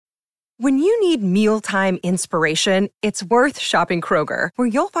When you need mealtime inspiration, it's worth shopping Kroger, where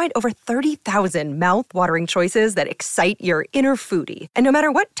you'll find over 30,000 mouth-watering choices that excite your inner foodie. And no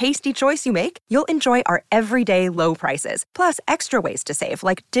matter what tasty choice you make, you'll enjoy our everyday low prices, plus extra ways to save,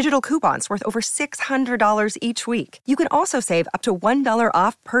 like digital coupons worth over $600 each week. You can also save up to $1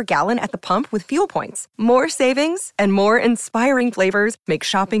 off per gallon at the pump with fuel points. More savings and more inspiring flavors make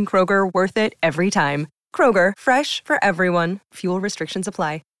shopping Kroger worth it every time. Kroger, fresh for everyone. Fuel restrictions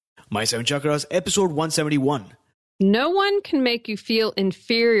apply. My Seven Chakras, episode 171. No one can make you feel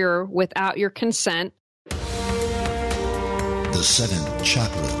inferior without your consent. The seven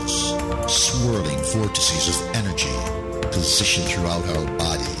chakras, swirling vortices of energy, positioned throughout our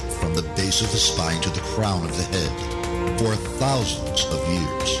body from the base of the spine to the crown of the head. For thousands of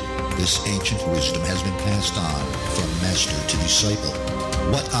years, this ancient wisdom has been passed on from master to disciple.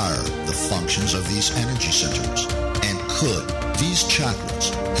 What are the functions of these energy centers? And could these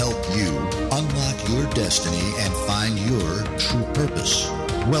chakras help you unlock your destiny and find your true purpose?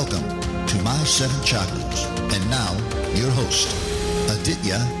 Welcome to My Seven Chakras. And now, your host,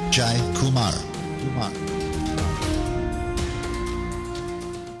 Aditya Jai Kumar.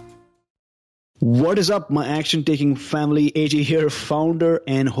 What is up, my action-taking family? AJ here, founder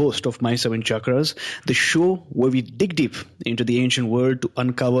and host of My Seven Chakras, the show where we dig deep into the ancient world to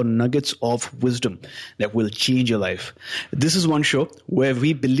uncover nuggets of wisdom that will change your life. This is one show where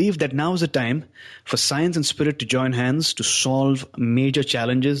we believe that now is the time for science and spirit to join hands to solve major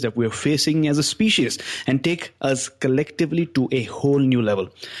challenges that we're facing as a species and take us collectively to a whole new level.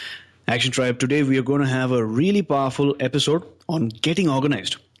 Action Tribe, today we are going to have a really powerful episode on getting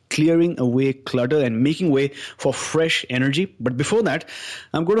organized, clearing away clutter and making way for fresh energy. But before that,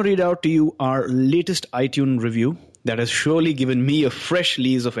 I'm going to read out to you our latest iTunes review that has surely given me a fresh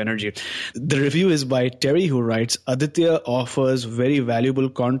lease of energy. The review is by Terry, who writes, Aditya offers very valuable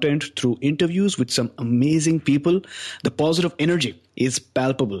content through interviews with some amazing people. The positive energy is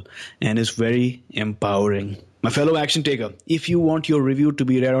palpable and is very empowering. My fellow action taker, if you want your review to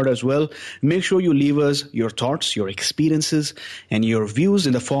be read out as well, make sure you leave us your thoughts, your experiences, and your views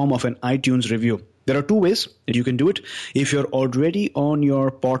in the form of an iTunes review. There are two ways that you can do it. If you're already on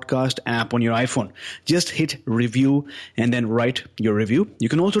your podcast app on your iPhone, just hit review and then write your review. You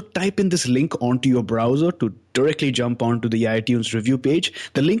can also type in this link onto your browser to directly jump onto the iTunes review page.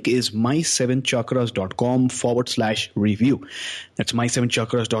 The link is my7chakras.com/review. That's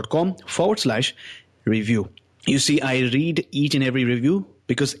my7chakras.com/review. You see, I read each and every review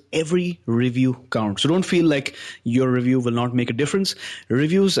because every review counts. So don't feel like your review will not make a difference.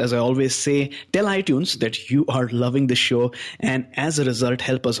 Reviews, as I always say, tell iTunes that you are loving the show, and as a result,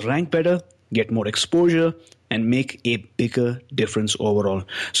 help us rank better, get more exposure, and make a bigger difference overall.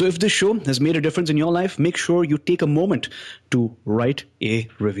 So if this show has made a difference in your life, make sure you take a moment to write a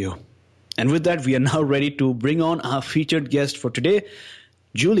review. And with that, we are now ready to bring on our featured guest for today,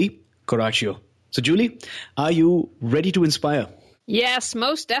 Julie Coracio. So Julie, are you ready to inspire? Yes,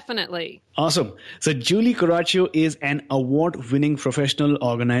 most definitely. Awesome. So Julie Coracio is an award-winning professional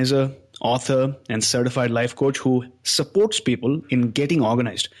organizer, author, and certified life coach who supports people in getting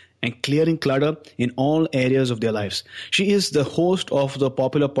organized and clearing clutter in all areas of their lives. She is the host of the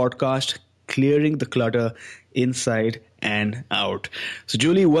popular podcast, Clearing the Clutter Inside and Out. So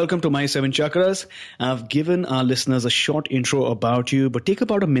Julie, welcome to My Seven Chakras. I've given our listeners a short intro about you, but take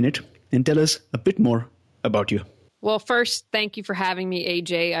about a minute and tell us a bit more about you. Well, first, thank you for having me,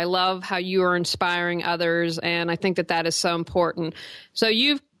 AJ. I love how you are inspiring others, and I think that that is so important. So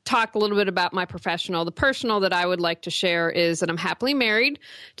you've talked a little bit about my professional. The personal that I would like to share is that I'm happily married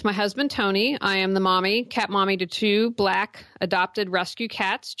to my husband, Tony. I am the cat mommy to two black adopted rescue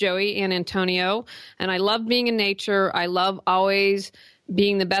cats, Joey and Antonio. And I love being in nature. I love always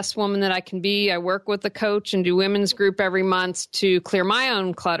being the best woman that I can be. I work with a coach and do women's group every month to clear my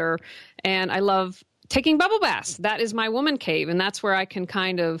own clutter. And I love taking bubble baths. That is my woman cave. And that's where I can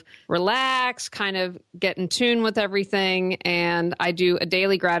kind of relax, kind of get in tune with everything. And I do a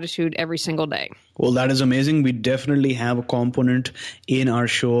daily gratitude every single day. Well, that is amazing. We definitely have a component in our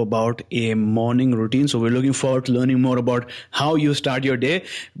show about a morning routine. So we're looking forward to learning more about how you start your day.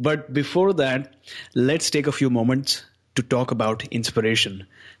 But before that, let's take a few moments to talk about inspiration.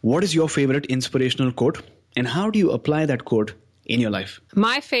 What is your favorite inspirational quote? And how do you apply that quote in your life?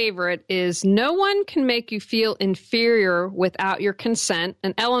 My favorite is, no one can make you feel inferior without your consent.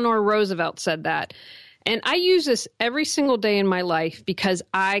 And Eleanor Roosevelt said that. And I use this every single day in my life because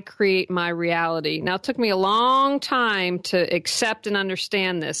I create my reality. Now, it took me a long time to accept and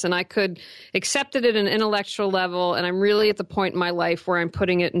understand this, and I could accept it at an intellectual level, and I'm really at the point in my life where I'm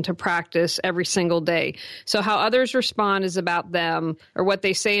putting it into practice every single day. So how others respond is about them, or what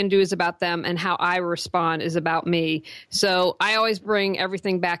they say and do is about them, and how I respond is about me. So I always bring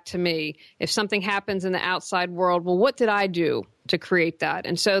everything back to me. If something happens in the outside world, well, what did I do to create that?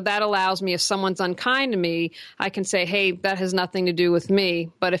 And so that allows me, if someone's unkind to me, I can say, hey, that has nothing to do with me.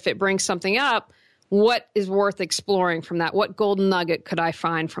 But if it brings something up, what is worth exploring from that? What golden nugget could I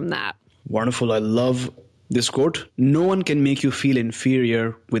find from that? Wonderful. I love this quote. No one can make you feel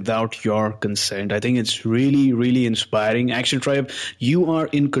inferior without your consent. I think it's really, really inspiring. Action Tribe, you are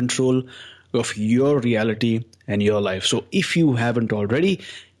in control of your reality and your life. So if you haven't already,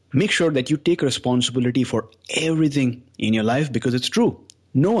 make sure that you take responsibility for everything in your life, because it's true.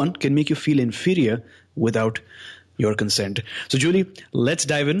 No one can make you feel inferior without your consent. So Julie, let's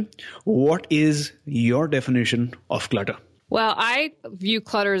dive in. What is your definition of clutter? Well, I view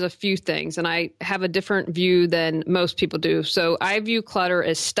clutter as a few things, and I have a different view than most people do. So I view clutter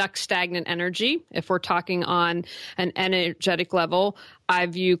as stuck, stagnant energy. If we're talking on an energetic level, I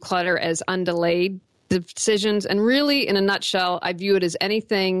view clutter as undelayed decisions. And really, in a nutshell, I view it as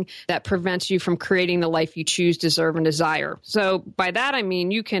anything that prevents you from creating the life you choose, deserve, and desire. So by that, I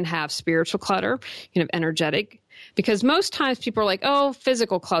mean, you can have spiritual clutter, you can have energetic, because most times people are like, oh,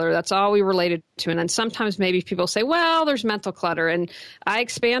 physical clutter, that's all we related to. And then sometimes maybe people say, well, there's mental clutter. And I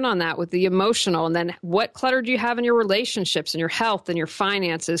expand on that with the emotional. And then what clutter do you have in your relationships and your health and your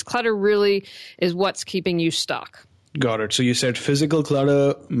finances? Clutter really is what's keeping you stuck. Got it. So you said physical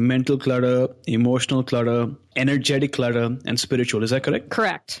clutter, mental clutter, emotional clutter, energetic clutter, and spiritual. Is that correct?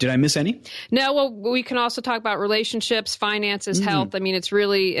 Correct. Did I miss any? No, well, we can also talk about relationships, finances, health. I mean, it's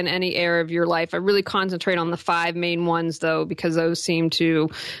really in any area of your life. I really concentrate on the 5 main ones, though, because those seem to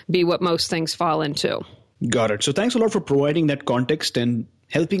be what most things fall into. Got it. So thanks a lot for providing that context and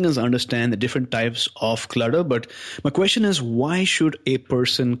helping us understand the different types of clutter. But my question is, why should a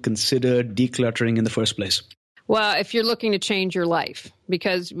person consider decluttering in the first place? Well, if you're looking to change your life,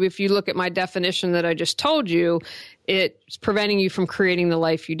 because if you look at my definition that I just told you, it's preventing you from creating the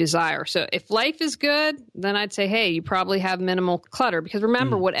life you desire. So if life is good, then I'd say, hey, you probably have minimal clutter. Because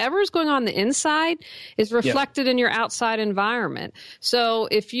remember, whatever is going on the inside is reflected in your outside environment. So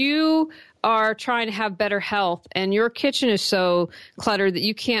if you are trying to have better health and your kitchen is so cluttered that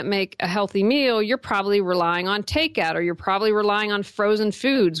you can't make a healthy meal, you're probably relying on takeout, or you're probably relying on frozen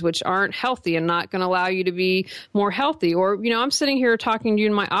foods, which aren't healthy and not going to allow you to be more healthy. Or, you know, I'm sitting here talking to you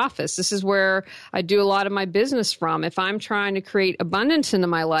in my office. This is where I do a lot of my business from. If I'm trying to create abundance into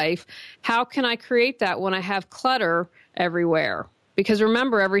my life, how can I create that when I have clutter everywhere? Because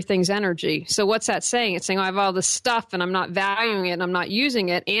remember, everything's energy. So what's that saying? It's saying, oh, I have all this stuff and I'm not valuing it and I'm not using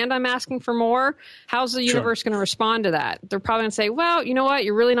it and I'm asking for more. How's the universe going to respond to that? They're probably going to say, well, you know what?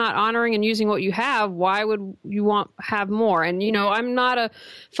 You're really not honoring and using what you have. Why would you want to have more? And, you know, I'm not a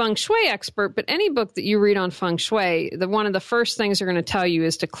feng shui expert, but any book that you read on feng shui, one of the first things they're going to tell you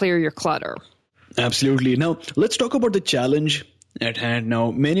is to clear your clutter. Absolutely. Now, let's talk about the challenge at hand.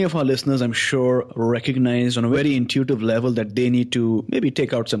 Now, many of our listeners, I'm sure, recognize on a very intuitive level that they need to maybe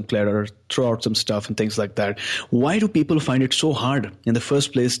take out some clutter, throw out some stuff and things like that. Why do people find it so hard in the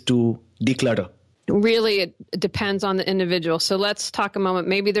first place to declutter? Really, it depends on the individual. So let's talk a moment.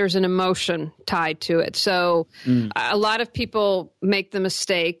 Maybe there's an emotion tied to it. So a lot of people make the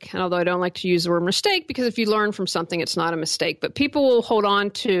mistake, and although I don't like to use the word mistake, because if you learn from something, it's not a mistake, but people will hold on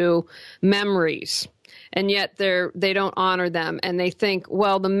to memories. And yet they don't honor them. And they think,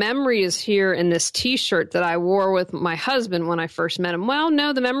 well, the memory is here in this T-shirt that I wore with my husband when I first met him. Well,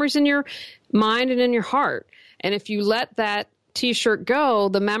 no, the memory's in your mind and in your heart. And if you let that T-shirt go,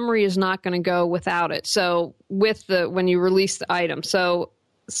 the memory is not going to go without it. So when you release the item. So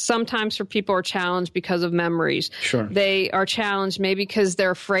sometimes for people are challenged because of memories. Sure. They are challenged maybe because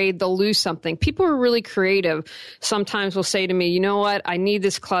they're afraid they'll lose something. People are really creative. Sometimes will say to me, you know what, I need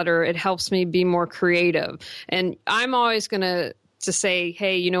this clutter. It helps me be more creative. And I'm always going to say,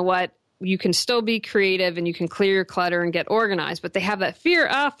 hey, you know what, you can still be creative and you can clear your clutter and get organized. But they have that fear,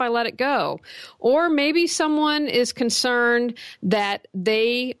 if I let it go. Or maybe someone is concerned that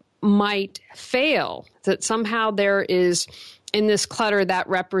they might fail, that somehow there is in this clutter that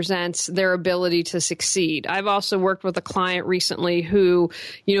represents their ability to succeed. I've also worked with a client recently who,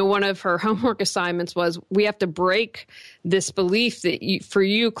 you know, one of her homework assignments was we have to break this belief that for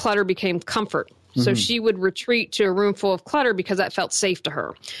you, clutter became comfort. So she would retreat to a room full of clutter because that felt safe to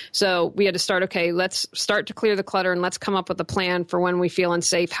her. So we had to start, okay, let's start to clear the clutter and let's come up with a plan for when we feel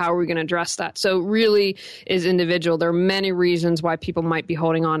unsafe. How are we going to address that? So really is individual. There are many reasons why people might be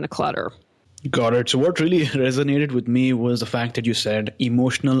holding on to clutter. Got it. So what really resonated with me was the fact that you said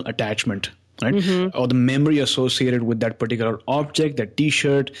emotional attachment, right? Or the memory associated with that particular object, that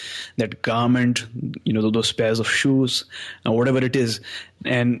T-shirt, that garment, those pairs of shoes, whatever it is.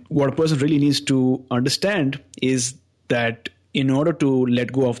 And what a person really needs to understand is that in order to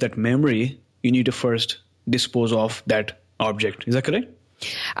let go of that memory, you need to first dispose of that object. Is that correct?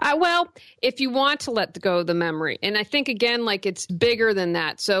 Well, if you want to let go of the memory, and I think, again, like it's bigger than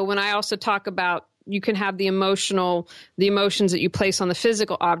that. So when I also talk about you can have the emotions that you place on the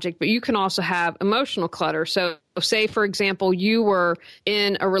physical object, but you can also have emotional clutter. So say, for example, you were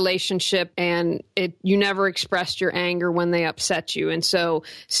in a relationship and you never expressed your anger when they upset you. And so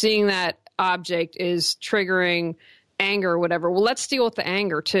seeing that object is triggering anger or whatever. Well, let's deal with the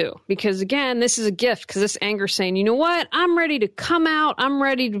anger too, because again, this is a gift, because this anger is saying, you know what, I'm ready to come out. I'm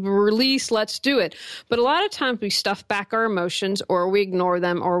ready to release. Let's do it. But a lot of times we stuff back our emotions, or we ignore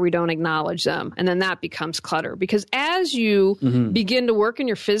them, or we don't acknowledge them. And then that becomes clutter, because as you begin to work in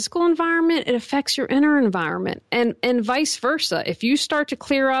your physical environment, it affects your inner environment, and vice versa. If you start to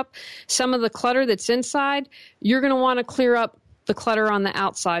clear up some of the clutter that's inside, you're going to want to clear up the clutter on the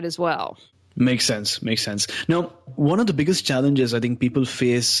outside as well. Makes sense. Now, one of the biggest challenges I think people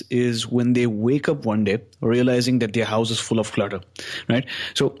face is when they wake up one day realizing that their house is full of clutter, right?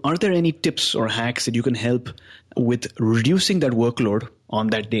 So are there any tips or hacks that you can help with reducing that workload on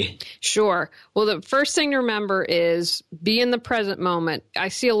that day? Sure. Well, the first thing to remember is be in the present moment. I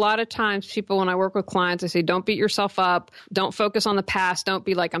see a lot of times people, when I work with clients, I say, don't beat yourself up. Don't focus on the past. Don't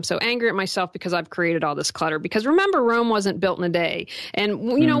be like, I'm so angry at myself because I've created all this clutter. Because remember, Rome wasn't built in a day. And,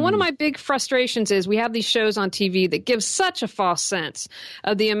 one of my big frustrations is we have these shows on TV that give such a false sense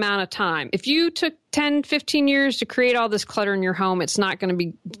of the amount of time. If you took 10, 15 years to create all this clutter in your home, it's not going to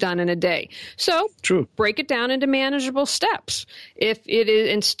be done in a day. So break it down into manageable steps. If it is,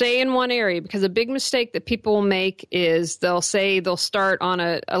 and stay in one area, because a big mistake that people will make is they'll say they'll start on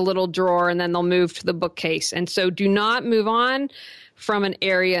a little drawer and then they'll move to the bookcase. And so do not move on from an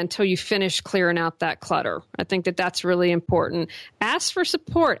area until you finish clearing out that clutter. I think that that's really important. Ask for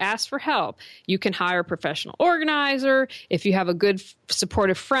support. Ask for help. You can hire a professional organizer if you have a good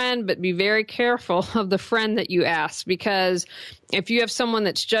supportive friend, but be very careful of the friend that you ask, because if you have someone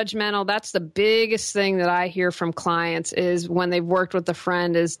that's judgmental, that's the biggest thing that I hear from clients is when they've worked with a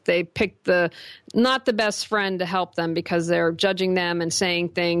friend is they pick not the best friend to help them because they're judging them and saying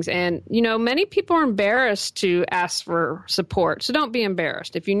things. And, many people are embarrassed to ask for support. So don't be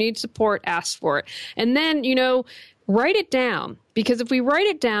embarrassed. If you need support, ask for it. And then, write it down, because if we write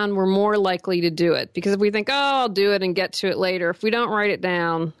it down, we're more likely to do it. Because if we think, I'll do it and get to it later, if we don't write it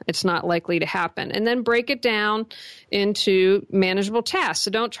down, it's not likely to happen. And then break it down into manageable tasks.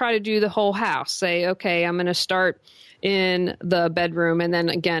 So don't try to do the whole house. Say, okay, I'm going to start in the bedroom, and then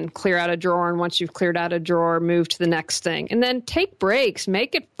again, clear out a drawer. And once you've cleared out a drawer, move to the next thing. And then take breaks,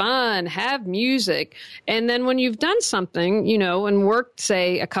 make it fun, have music. And then when you've done something, and worked,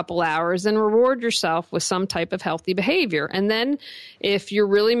 say, a couple hours, then reward yourself with some type of healthy behavior. And then if you're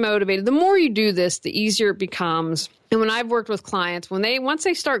really motivated, the more you do this, the easier it becomes. And when I've worked with clients, once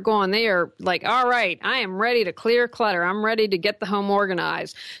they start going, they are like, all right, I am ready to clear clutter. I'm ready to get the home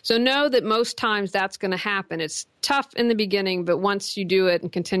organized. So know that most times that's going to happen. It's tough in the beginning, but once you do it and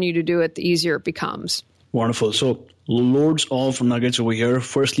continue to do it, the easier it becomes. Wonderful. So loads of nuggets over here.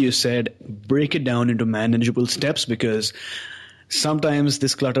 Firstly, you said break it down into manageable steps, because sometimes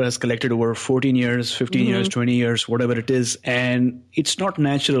this clutter has collected over 14 years, 15 years, 20 years, whatever it is. And it's not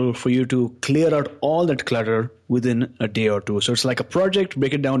natural for you to clear out all that clutter within a day or two. So it's like a project,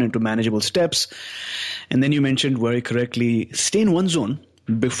 break it down into manageable steps. And then you mentioned very correctly, stay in one zone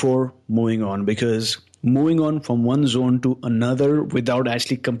before moving on, because moving on from one zone to another without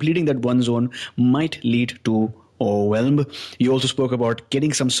actually completing that one zone might lead to overwhelm. You also spoke about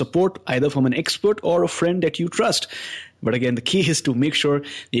getting some support either from an expert or a friend that you trust. But again, the key is to make sure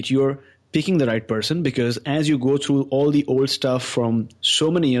that you're picking the right person, because as you go through all the old stuff from so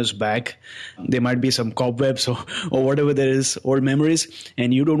many years back, there might be some cobwebs or whatever there is, old memories,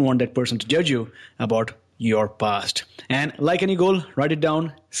 and you don't want that person to judge you about your past. And like any goal, write it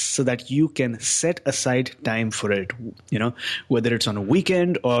down so that you can set aside time for it. Whether it's on a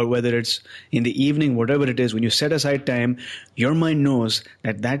weekend or whether it's in the evening, whatever it is, when you set aside time, your mind knows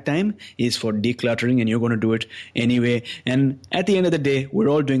that that time is for decluttering, and you're going to do it anyway. And at the end of the day, we're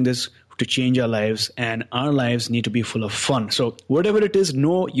all doing this to change our lives, and our lives need to be full of fun. So whatever it is,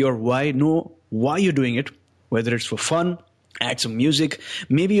 know your why, know why you're doing it, whether it's for fun, add some music.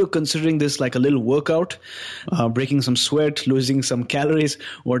 Maybe you're considering this like a little workout, breaking some sweat, losing some calories,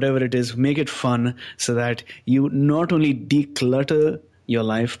 whatever it is. Make it fun so that you not only declutter your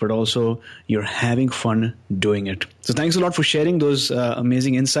life, but also you're having fun doing it. So thanks a lot for sharing those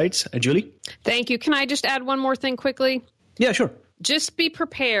amazing insights. Julie? Thank you. Can I just add one more thing quickly? Yeah, sure. Just be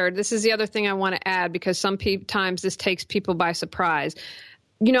prepared. This is the other thing I want to add, because sometimes this takes people by surprise.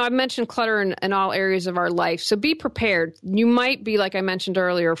 You know, I've mentioned clutter in all areas of our life. So be prepared. You might be, like I mentioned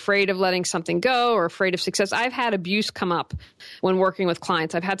earlier, afraid of letting something go or afraid of success. I've had abuse come up when working with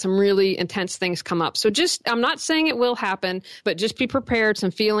clients. I've had some really intense things come up. So I'm not saying it will happen, but just be prepared. Some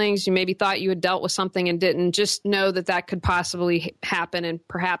feelings, you maybe thought you had dealt with something and didn't. Just know that could possibly happen, and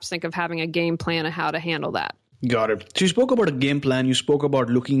perhaps think of having a game plan of how to handle that. Got it. So you spoke about a game plan. You spoke about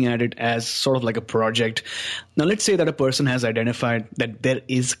looking at it as sort of like a project. Now, let's say that a person has identified that there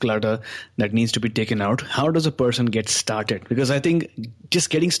is clutter that needs to be taken out. How does a person get started? Because I think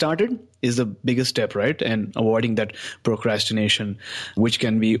just getting started is the biggest step, right? And avoiding that procrastination, which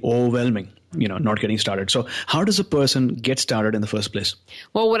can be overwhelming, not getting started. So how does a person get started in the first place?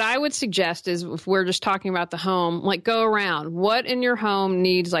 Well, what I would suggest is, if we're just talking about the home, like go around what in your home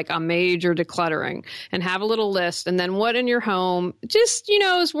needs like a major decluttering, and have a little list. And then what in your home just,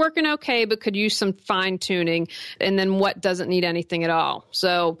 is working okay, but could use some fine tuning. And then what doesn't need anything at all.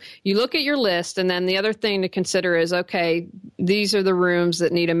 So you look at your list, and then the other thing to consider is, okay, these are the rooms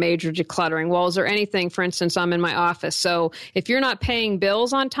that need a major decluttering. Well, is there anything, for instance, I'm in my office. So if you're not paying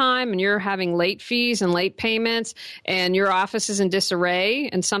bills on time and you're having late fees and late payments and your office is in disarray,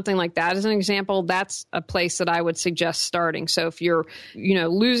 and something like that as an example, that's a place that I would suggest starting. So if you're,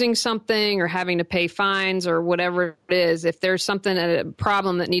 losing something or having to pay fines or whatever it is, if there's a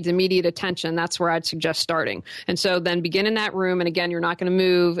problem that needs immediate attention, that's where I'd suggest starting. And so then begin in that room. And again, you're not going to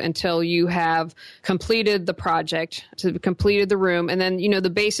move until you have completed the project, completed the room. And then, the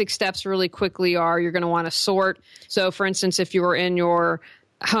basic steps really quickly are, you're going to want to sort. So for instance, if you were in your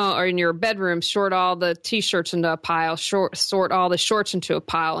home or in your bedroom, sort all the t-shirts into a pile, sort all the shorts into a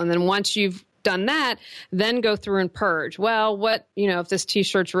pile. And then once you've done that, then go through and purge. Well, if this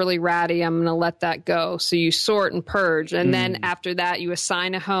t-shirt's really ratty, I'm going to let that go. So you sort and purge. And then after that, you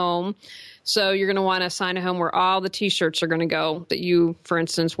assign a home. So you're going to want to assign a home where all the t-shirts are going to go that you, for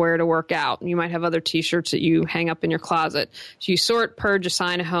instance, wear to work out. You might have other t-shirts that you hang up in your closet. So you sort, purge,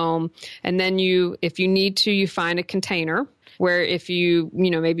 assign a home. And then if you need to, you find a container where if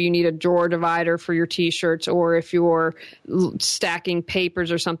maybe you need a drawer divider for your t-shirts, or if you're stacking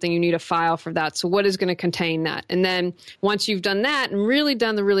papers or something, you need a file for that. So what is going to contain that? And then once you've done that and really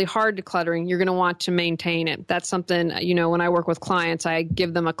done the really hard decluttering, you're going to want to maintain it. That's something, when I work with clients, I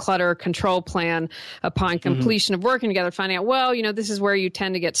give them a clutter control plan upon completion of working together, finding out, this is where you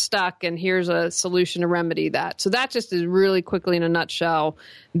tend to get stuck, and here's a solution to remedy that. So that just is really quickly, in a nutshell,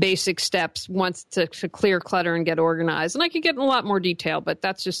 basic steps once to clear clutter and get organized. And I could get in a lot more detail, but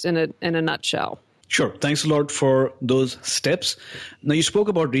that's just in a nutshell. Sure. Thanks a lot for those steps. Now, you spoke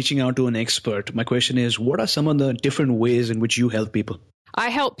about reaching out to an expert. My question is, what are some of the different ways in which you help people? I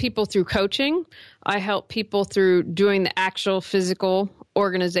help people through coaching. I help people through doing the actual physical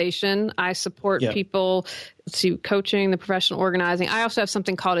organization. I support people to coaching, the professional organizing. I also have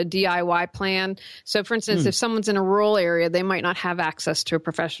something called a DIY plan. So for instance, if someone's in a rural area, they might not have access to a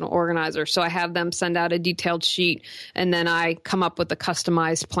professional organizer. So I have them send out a detailed sheet, and then I come up with a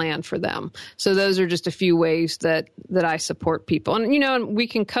customized plan for them. So those are just a few ways that I support people. And, we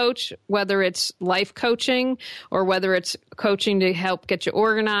can coach, whether it's life coaching or whether it's coaching to help get you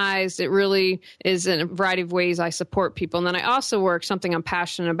organized. It really is in a variety of ways I support people. And then I also work, something I'm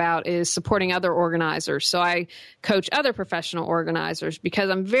passionate about is supporting other organizers. So I coach other professional organizers because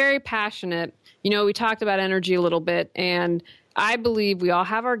I'm very passionate. We talked about energy a little bit, and I believe we all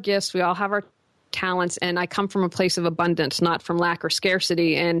have our gifts, we all have our talents, and I come from a place of abundance, not from lack or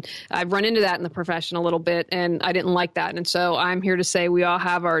scarcity. And I've run into that in the profession a little bit, and I didn't like that. And so I'm here to say we all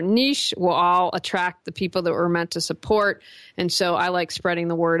have our niche. We'll all attract the people that we're meant to support. And so I like spreading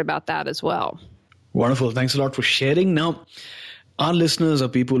the word about that as well. Wonderful. Thanks a lot for sharing. Now, our listeners are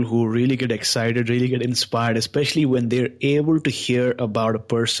people who really get excited, really get inspired, especially when they're able to hear about a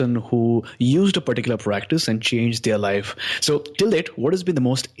person who used a particular practice and changed their life. So till date, what has been the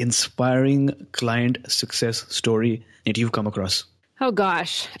most inspiring client success story that you've come across? Oh,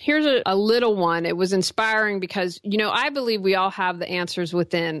 gosh. Here's a little one. It was inspiring because, I believe we all have the answers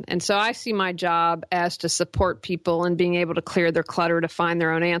within. And so I see my job as to support people in being able to clear their clutter to find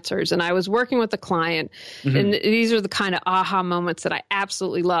their own answers. And I was working with a client, and these are the kind of aha moments that I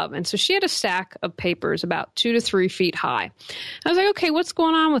absolutely love. And so she had a stack of papers about 2 to 3 feet high. I was like, okay, what's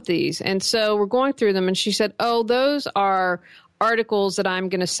going on with these? And so we're going through them, and she said, oh, those are articles that I'm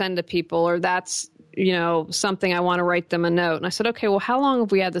going to send to people, or that's something I want to write them a note. And I said, okay, well, how long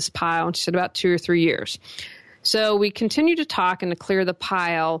have we had this pile? And she said, about 2 or 3 years. So we continued to talk and to clear the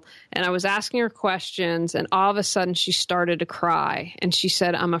pile, and I was asking her questions, and all of a sudden she started to cry. And she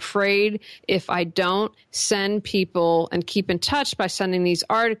said, I'm afraid if I don't send people and keep in touch by sending these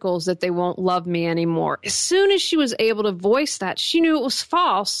articles that they won't love me anymore. As soon as she was able to voice that, she knew it was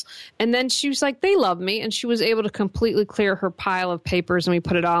false. And then she was like, they love me. And she was able to completely clear her pile of papers, and we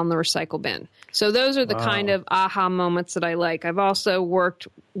put it all in the recycle bin. So those are the kind of aha moments that I like. I've also worked,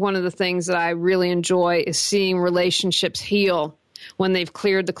 one of the things that I really enjoy is seeing relationships heal when they've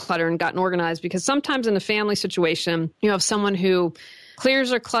cleared the clutter and gotten organized. Because sometimes in a family situation, you have someone who clears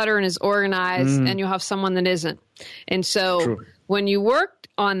their clutter and is organized, and you'll have someone that isn't. And so when you work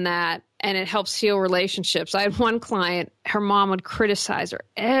on that, and it helps heal relationships. I had one client, her mom would criticize her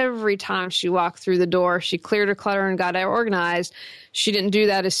every time she walked through the door. She cleared her clutter and got organized. She didn't do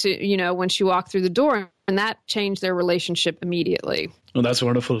that when she walked through the door, and that changed their relationship immediately. Oh, that's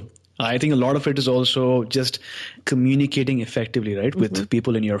wonderful. I think a lot of it is also just communicating effectively, right, with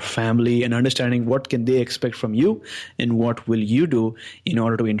people in your family and understanding what can they expect from you and what will you do in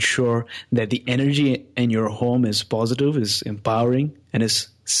order to ensure that the energy in your home is positive, is empowering, and is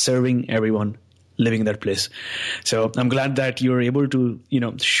serving everyone living in that place. So I'm glad that you're able to,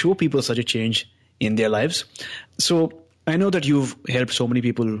 show people such a change in their lives. So I know that you've helped so many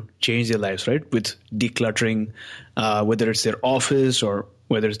people change their lives, right, with decluttering, whether it's their office or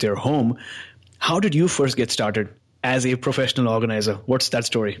whether it's their home. How did you first get started as a professional organizer? What's that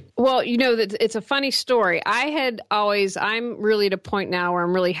story? Well, it's a funny story. I'm really at a point now where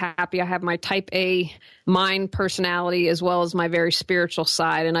I'm really happy. I have my type A mind personality as well as my very spiritual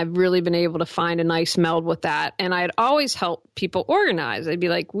side. And I've really been able to find a nice meld with that. And I'd always help people organize. I'd be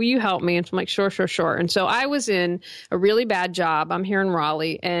like, will you help me? And I'm like, sure. And so I was in a really bad job. I'm here in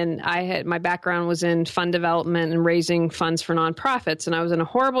Raleigh, and my background was in fund development and raising funds for nonprofits. And I was in a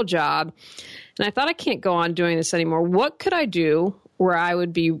horrible job. And I thought, I can't go on doing this anymore. What could I do where I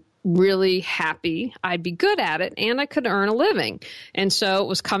would be really happy, I'd be good at it, and I could earn a living? And so it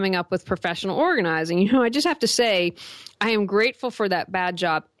was coming up with professional organizing. I just have to say, I am grateful for that bad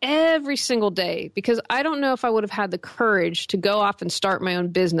job every single day, because I don't know if I would have had the courage to go off and start my own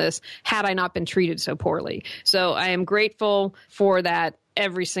business had I not been treated so poorly. So I am grateful for that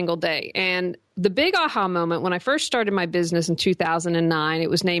every single day. And the big aha moment when I first started my business in 2009, it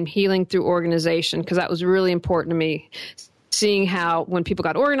was named Healing Through Organization, because that was really important to me. Seeing how when people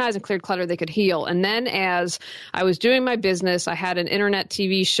got organized and cleared clutter, they could heal. And then as I was doing my business, I had an internet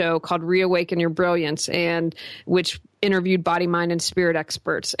TV show called Reawaken Your Brilliance, and which interviewed body, mind, and spirit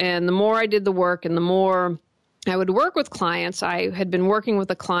experts. And the more I did the work and the more I would work with clients, I had been working with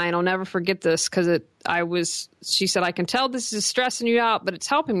a client. I'll never forget this, because she said, I can tell this is stressing you out, but it's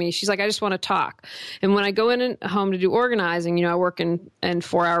helping me. She's like, I just want to talk. And when I go in home to do organizing, I work in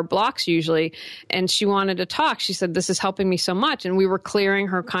 4-hour blocks usually. And she wanted to talk. She said, this is helping me so much. And we were clearing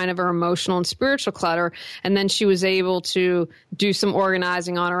her kind of her emotional and spiritual clutter. And then she was able to do some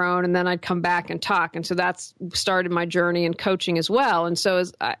organizing on her own. And then I'd come back and talk. And so that's started my journey in coaching as well. And so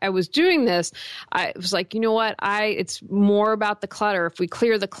as I was doing this, I was like, you know what? It's more about the clutter. If we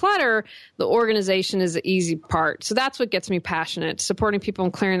clear the clutter, the organization is the easy part. So that's what gets me passionate, supporting people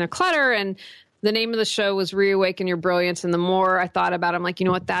in clearing their clutter. And the name of the show was Reawaken Your Brilliance. And the more I thought about it, I'm like, you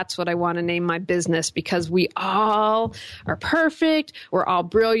know what? That's what I want to name my business, because we all are perfect. We're all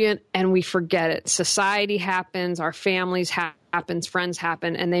brilliant, and we forget it. Society happens, our families happens, friends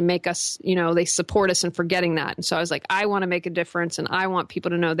happen, and they make us, they support us in forgetting that. And so I was like, I want to make a difference, and I want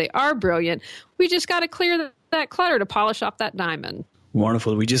people to know they are brilliant. We just got to clear that clutter to polish off that diamond.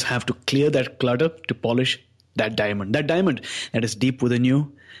 Wonderful. We just have to clear that clutter to polish that diamond that is deep within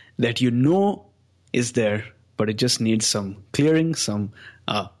you, that is there, but it just needs some clearing, some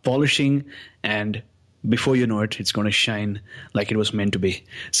polishing, and before you know it, it's going to shine like it was meant to be.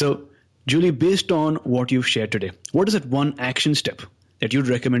 So, Julie, based on what you've shared today, what is that one action step that you'd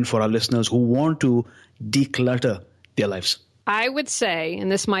recommend for our listeners who want to declutter their lives? I would say,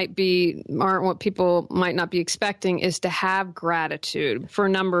 and this aren't what people might not be expecting, is to have gratitude for a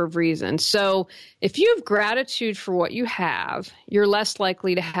number of reasons. So if you have gratitude for what you have, you're less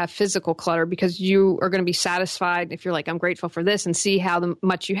likely to have physical clutter because you are going to be satisfied. If you're like, I'm grateful for this, and see how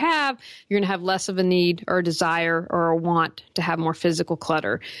much you have, you're going to have less of a need or a desire or a want to have more physical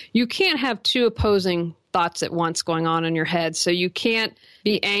clutter. You can't have two opposing thoughts at once going on in your head. So you can't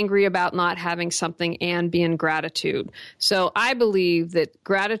be angry about not having something and be in gratitude. So I believe that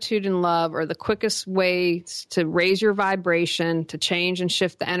gratitude and love are the quickest ways to raise your vibration, to change and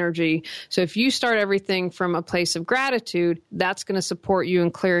shift the energy. So if you start everything from a place of gratitude, that's going to support you in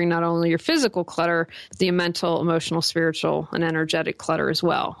clearing not only your physical clutter, but the mental, emotional, spiritual, and energetic clutter as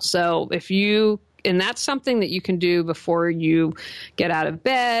well. So and that's something that you can do before you get out of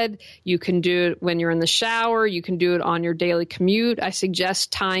bed. You can do it when you're in the shower. You can do it on your daily commute. I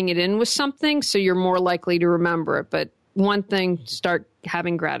suggest tying it in with something so you're more likely to remember it. But one thing, start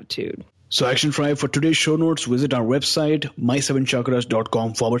having gratitude. So Action Tribe, for today's show notes, visit our website,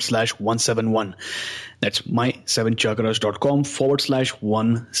 my7chakras.com/171. That's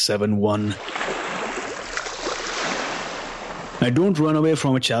my7chakras.com/171. I don't run away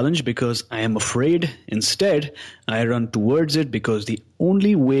from a challenge because I am afraid. Instead, I run towards it because the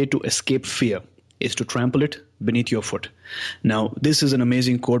only way to escape fear is to trample it beneath your foot. Now, this is an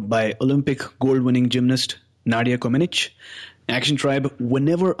amazing quote by Olympic gold-winning gymnast Nadia Comaneci. Action Tribe,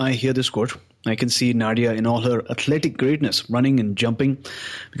 whenever I hear this quote, I can see Nadia in all her athletic greatness, running and jumping,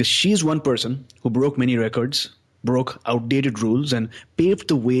 because she's one person who broke many records, broke outdated rules, and paved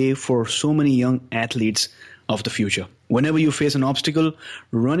the way for so many young athletes of the future. Whenever you face an obstacle,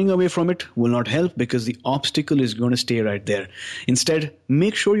 running away from it will not help because the obstacle is going to stay right there. Instead,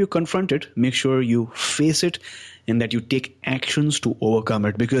 make sure you confront it, make sure you face it, and that you take actions to overcome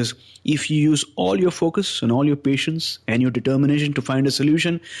it. Because if you use all your focus and all your patience and your determination to find a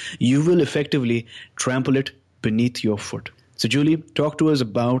solution, you will effectively trample it beneath your foot. So Julie, talk to us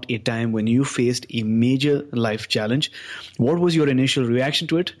about a time when you faced a major life challenge. What was your initial reaction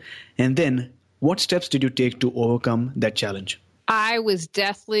to it? And then what steps did you take to overcome that challenge? I was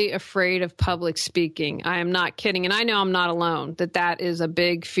deathly afraid of public speaking. I am not kidding. And I know I'm not alone, that is a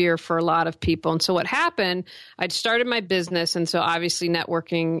big fear for a lot of people. And so what happened, I'd started my business. And so obviously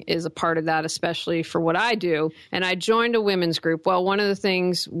networking is a part of that, especially for what I do. And I joined a women's group. Well, one of the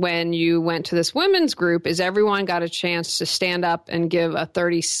things when you went to this women's group is everyone got a chance to stand up and give a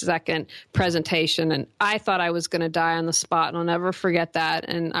 30-second presentation. And I thought I was going to die on the spot. And I'll never forget that.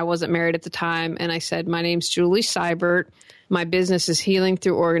 And I wasn't married at the time. And I said, my name's Julie Seibert. My business is Healing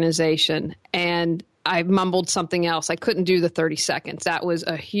Through Organization. And I mumbled something else. I couldn't do the 30 seconds. That was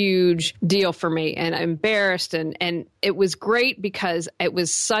a huge deal for me, and I'm embarrassed. And it was great because it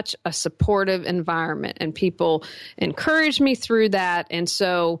was such a supportive environment and people encouraged me through that. And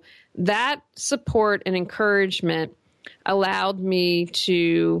so that support and encouragement allowed me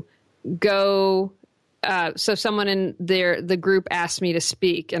to go. So someone in the group asked me to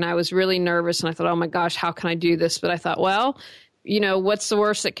speak, and I was really nervous, and I thought, oh my gosh, how can I do this? But I thought, well, what's the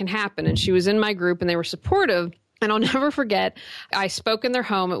worst that can happen? And she was in my group, and they were supportive. And I'll never forget, I spoke in their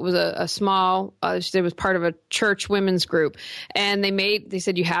home. It was a small, it was part of a church women's group. And they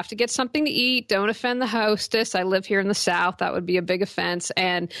said, you have to get something to eat. Don't offend the hostess. I live here in the South. That would be a big offense.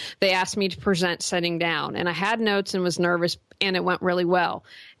 And they asked me to present sitting down. And I had notes and was nervous, and it went really well.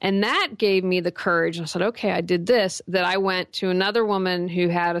 And that gave me the courage. I said, okay, I did this, that I went to another woman who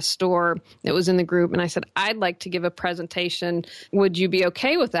had a store that was in the group. And I said, I'd like to give a presentation. Would you be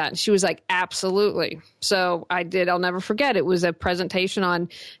okay with that? And she was like, absolutely. So I did. I'll never forget. It was a presentation on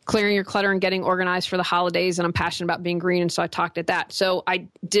clearing your clutter and getting organized for the holidays. And I'm passionate about being green. And so I talked at that. So I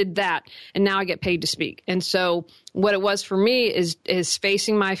did that. And now I get paid to speak. And so what it was for me is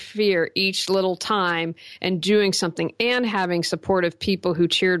facing my fear each little time and doing something and having supportive people who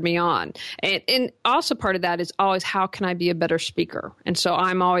cheered me on. And also part of that is always, how can I be a better speaker? And so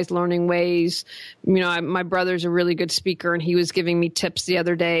I'm always learning ways. My brother's a really good speaker, and he was giving me tips the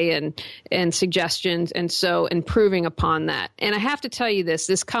other day and suggestions. And so improving upon that. And I have to tell you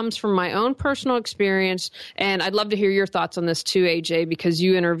this comes from my own personal experience. And I'd love to hear your thoughts on this too, AJ, because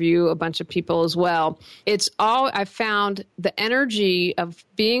you interview a bunch of people as well. I've found the energy of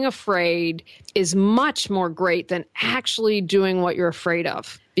being afraid is much more great than actually doing what you're afraid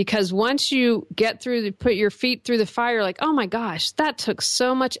of. Because once you put your feet through the fire, like, oh my gosh, that took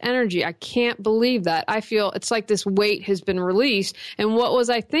so much energy. I can't believe that. I feel it's like this weight has been released. And what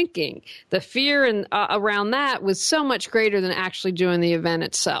was I thinking? The fear around that was so much greater than actually doing the event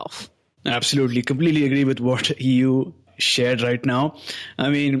itself. Absolutely. Completely agree with what you shared right now. I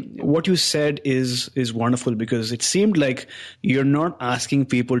mean, what you said is wonderful, because it seemed like you're not asking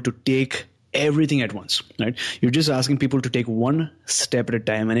people to take everything at once, right? You're just asking people to take one step at a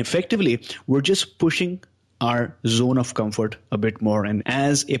time. And effectively, we're just pushing our zone of comfort a bit more. And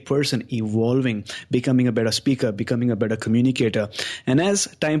as a person evolving, becoming a better speaker, becoming a better communicator, and as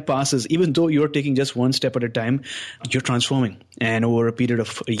time passes, even though you're taking just one step at a time, you're transforming. And over a period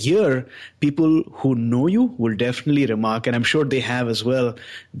of a year, people who know you will definitely remark, and I'm sure they have as well,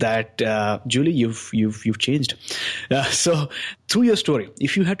 that Julie, you've changed. So through your story,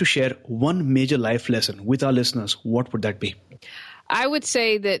 if you had to share one major life lesson with our listeners, what would that be? I would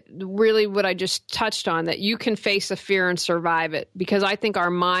say that really what I just touched on, that you can face a fear and survive it, because I think our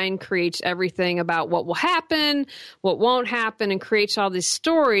mind creates everything about what will happen, what won't happen, and creates all these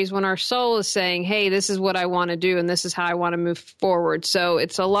stories when our soul is saying, hey, this is what I want to do and this is how I want to move forward. So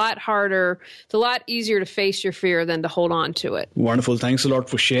it's a lot harder, it's a lot easier to face your fear than to hold on to it. Wonderful. Thanks a lot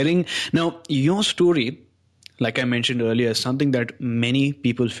for sharing. Now, your story, like I mentioned earlier, is something that many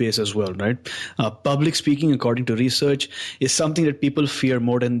people face as well, right? Public speaking, according to research, is something that people fear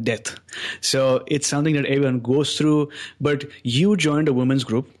more than death. So it's something that everyone goes through. But you joined a women's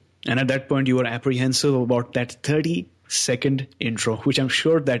group, and at that point, you were apprehensive about that 30-second intro, which I'm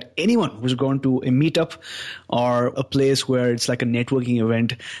sure that anyone who's gone to a meetup or a place where it's like a networking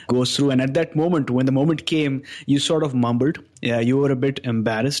event goes through. And at that moment, when the moment came, you sort of mumbled. Yeah, you were a bit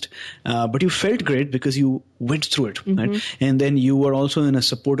embarrassed, but you felt great because you went through it. Mm-hmm. Right? And then you were also in a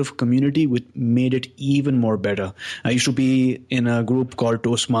supportive community, which made it even more better. I used to be in a group called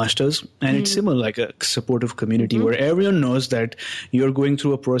Toastmasters, and it's similar, like a supportive community where everyone knows that you're going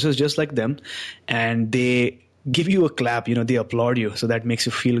through a process just like them, and they give you a clap, they applaud you. So that makes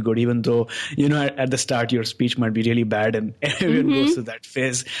you feel good, even though, at the start, your speech might be really bad and everyone goes through that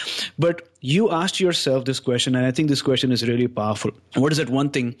phase. But you asked yourself this question, and I think this question is really powerful. What is that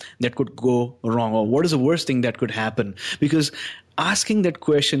one thing that could go wrong? Or what is the worst thing that could happen? Because asking that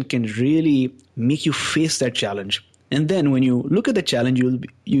question can really make you face that challenge. And then when you look at the challenge,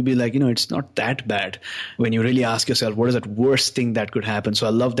 you'll be like, it's not that bad. When you really ask yourself, what is that worst thing that could happen? So I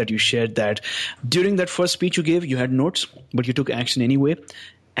love that you shared that. During that first speech you gave, you had notes, but you took action anyway.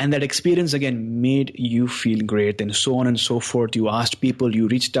 And that experience, again, made you feel great, and so on and so forth. You asked people, you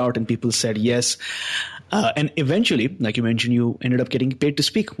reached out, and people said yes. And eventually, like you mentioned, you ended up getting paid to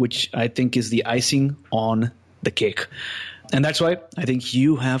speak, which I think is the icing on the cake. And that's why I think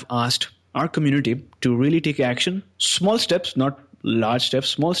you have asked our community to really take action, small steps, not large steps,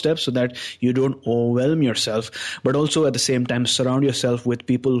 small steps, so that you don't overwhelm yourself, but also at the same time surround yourself with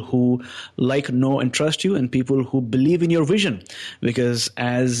people who like, know, and trust you, and people who believe in your vision. Because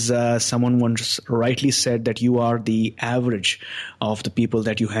as someone once rightly said, that you are the average of the people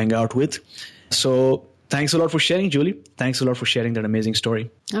that you hang out with. So thanks a lot for sharing, Julie. Thanks a lot for sharing that amazing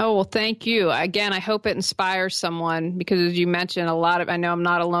story. Oh, well, thank you. Again, I hope it inspires someone, because as you mentioned, I know I'm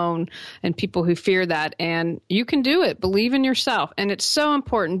not alone in people who fear that, and you can do it. Believe in yourself. And it's so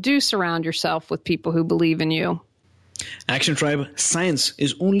important. Do surround yourself with people who believe in you. Action Tribe, science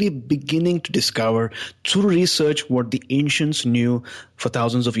is only beginning to discover through research what the ancients knew for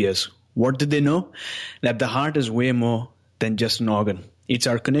thousands of years. What did they know? That the heart is way more than just an organ. It's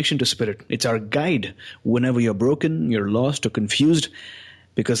our connection to spirit. It's our guide whenever you're broken, you're lost, or confused.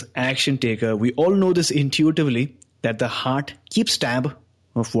 Because Action Taker, we all know this intuitively, that the heart keeps tab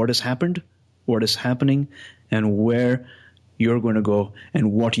of what has happened, what is happening, and where you're going to go,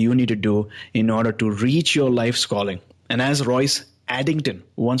 and what you need to do in order to reach your life's calling. And as Royce Addington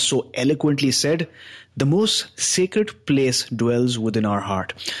once so eloquently said, the most sacred place dwells within our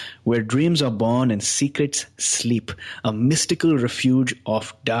heart, where dreams are born and secrets sleep, a mystical refuge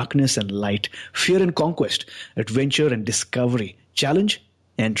of darkness and light, fear and conquest, adventure and discovery, challenge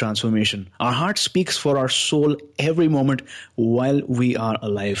and transformation. Our heart speaks for our soul every moment while we are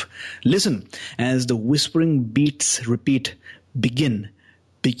alive. Listen as the whispering beats repeat, begin,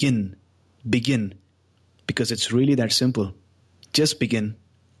 begin, begin, because it's really that simple. Just begin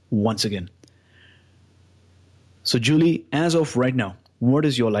once again. So, Julie, as of right now, what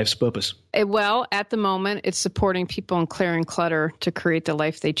is your life's purpose? Well, at the moment, it's supporting people and clearing clutter to create the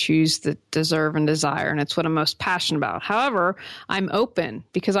life they choose, that deserve, and desire. And it's what I'm most passionate about. However, I'm open,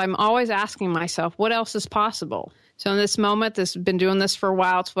 because I'm always asking myself, what else is possible? So in this moment, been doing this for a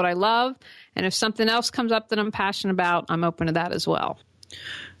while. It's what I love. And if something else comes up that I'm passionate about, I'm open to that as well.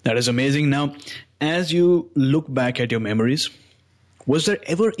 That is amazing. Now, as you look back at your memories, was there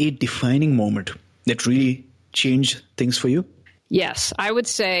ever a defining moment that really changed things for you? Yes, I would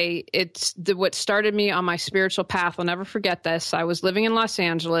say it's what started me on my spiritual path. I'll never forget this. I was living in Los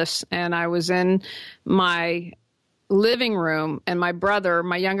Angeles, and I was in my living room, and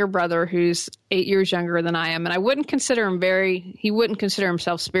my younger brother, who's 8 years younger than I am, and he wouldn't consider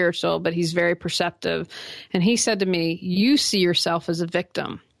himself spiritual, but he's very perceptive. And he said to me, "You see yourself as a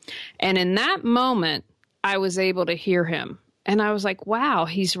victim." And in that moment, I was able to hear him. And I was like, wow,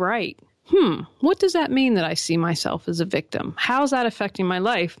 he's right. What does that mean that I see myself as a victim? How's that affecting my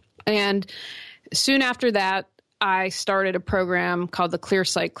life? And soon after that, I started a program called the Clear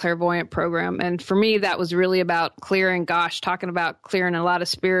Sight Clairvoyant Program. And for me, that was really about talking about clearing a lot of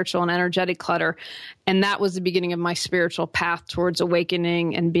spiritual and energetic clutter. And that was the beginning of my spiritual path towards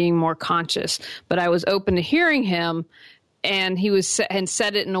awakening and being more conscious. But I was open to hearing him. And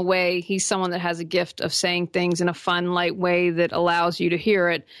said it in a way, he's someone that has a gift of saying things in a fun, light way that allows you to hear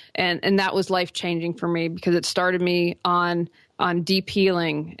it. And that was life-changing for me because it started me on deep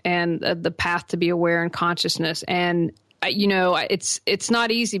healing and the path to be aware and consciousness. And, it's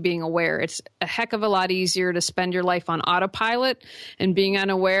not easy being aware. It's a heck of a lot easier to spend your life on autopilot and being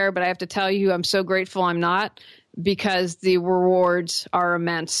unaware. But I have to tell you, I'm so grateful I'm not, because the rewards are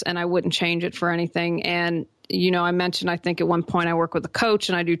immense and I wouldn't change it for anything. And I mentioned, I think at one point I work with a coach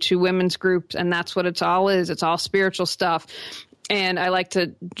and I do 2 women's groups, and that's what it's all is. It's all spiritual stuff. And I like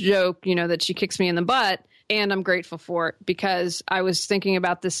to joke, that she kicks me in the butt, and I'm grateful for it because I was thinking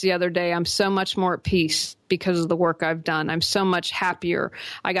about this the other day. I'm so much more at peace because of the work I've done. I'm so much happier.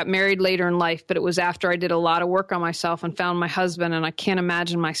 I got married later in life, but it was after I did a lot of work on myself and found my husband, and I can't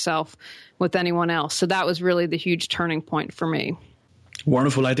imagine myself with anyone else. So that was really the huge turning point for me.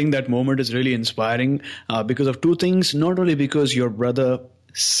 Wonderful. I think that moment is really inspiring because of 2 things. Not only because your brother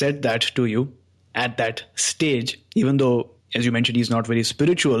said that to you at that stage, even though, as you mentioned, he's not very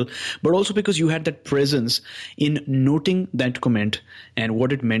spiritual, but also because you had that presence in noting that comment and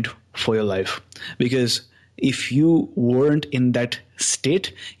what it meant for your life. Because if you weren't in that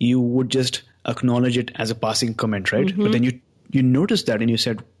state, you would just acknowledge it as a passing comment, right? Mm-hmm. But then you noticed that and you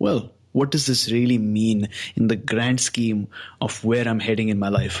said, well, what does this really mean in the grand scheme of where I'm heading in my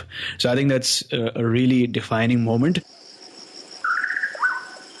life? So I think that's a really defining moment.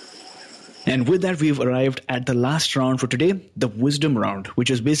 And with that, we've arrived at the last round for today, the wisdom round, which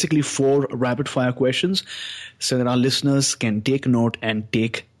is basically 4 rapid fire questions so that our listeners can take note and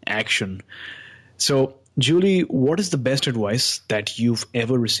take action. So, Julie, what is the best advice that you've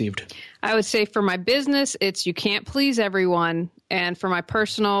ever received? I would say for my business, it's you can't please everyone. And for my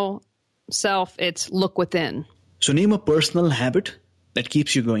personal self, it's look within. So name a personal habit that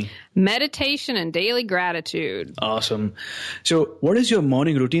keeps you going. Meditation and daily gratitude. Awesome. So what is your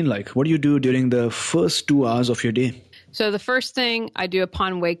morning routine like? What do you do during the first 2 hours of your day? So the first thing I do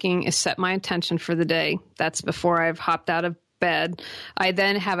upon waking is set my intention for the day. That's before I've hopped out of bed. I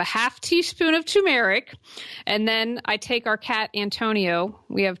then have a half teaspoon of turmeric, and then I take our cat Antonio.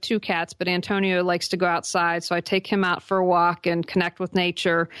 We have 2 cats, but Antonio likes to go outside, so I take him out for a walk and connect with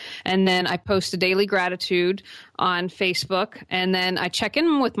nature. And then I post a daily gratitude on Facebook, and then I check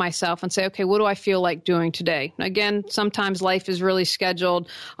in with myself and say, okay, what do I feel like doing today? Again, sometimes life is really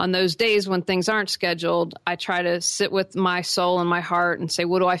scheduled. On those days when things aren't scheduled, I try to sit with my soul and my heart and say,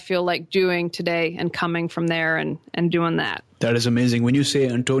 what do I feel like doing today, and coming from there and doing that. That is amazing. When you say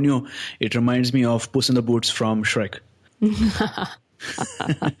Antonio, it reminds me of Puss in the Boots from Shrek.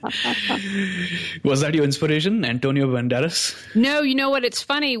 Was that your inspiration, Antonio Banderas? No, you know what? It's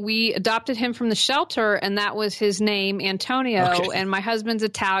funny. We adopted him from the shelter, and that was his name, Antonio. Okay. And my husband's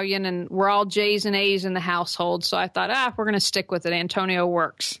Italian, and we're all J's and A's in the household. So I thought, we're going to stick with it. Antonio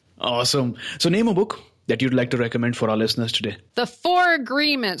works. Awesome. So name a book that you'd like to recommend for our listeners today. The 4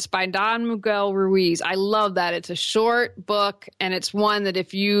 Agreements by Don Miguel Ruiz. I love that. It's a short book, and it's one that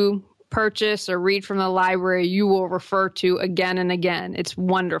if you purchase or read from the library, you will refer to again and again. It's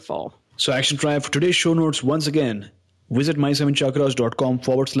wonderful. So Action Tribe, for today's show notes, once again, visit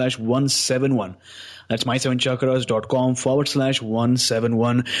my7chakras.com/171. That's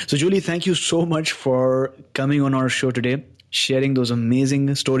my7chakras.com/171. So Julie, thank you so much for coming on our show today, sharing those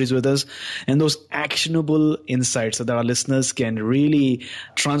amazing stories with us and those actionable insights so that our listeners can really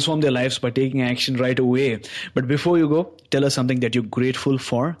transform their lives by taking action right away. But before you go, tell us something that you're grateful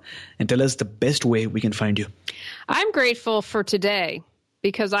for and tell us the best way we can find you. I'm grateful for today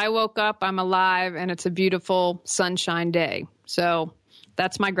because I woke up, I'm alive, and it's a beautiful sunshine day. So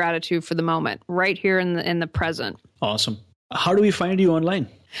that's my gratitude for the moment, right here in the present. Awesome. How do we find you online?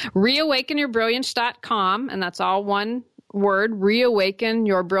 Reawakenyourbrilliance.com, and that's all one word,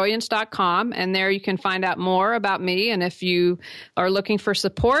 reawakenyourbrilliance.com. And there you can find out more about me. And if you are looking for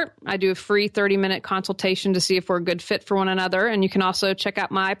support, I do a free 30-minute consultation to see if we're a good fit for one another. And you can also check out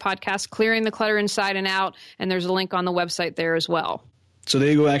my podcast, Clearing the Clutter Inside and Out. And there's a link on the website there as well. So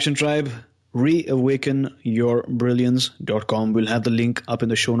there you go, Action Tribe. reawakenyourbrilliance.com. We'll have the link up in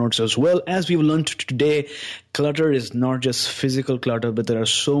the show notes as well. As we've learned today, clutter is not just physical clutter, but there are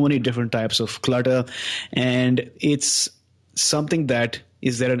so many different types of clutter, and it's something that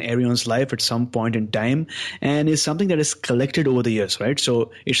is there in everyone's life at some point in time, and is something that is collected over the years, right?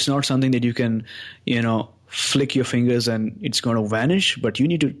 So it's not something that you can, flick your fingers and it's going to vanish, but you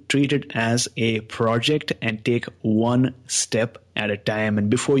need to treat it as a project and take one step at a time. And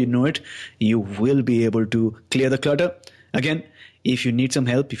before you know it, you will be able to clear the clutter. Again, if you need some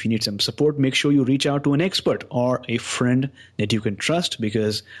help, if you need some support, make sure you reach out to an expert or a friend that you can trust,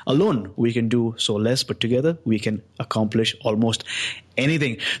 because alone we can do so less, but together we can accomplish almost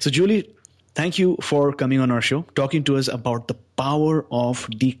anything. So Julie, thank you for coming on our show, talking to us about the power of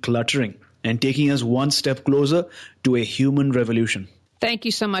decluttering and taking us one step closer to a human revolution. Thank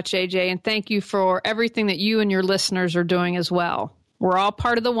you so much, AJ, and thank you for everything that you and your listeners are doing as well. We're all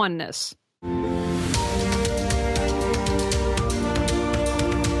part of the oneness. You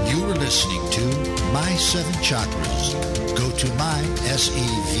were listening to My Seven Chakras. Go to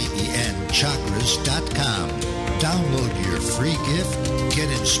mysevenchakras.com. Download your free gift,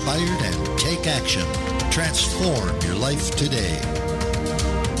 get inspired, and take action. Transform your life today.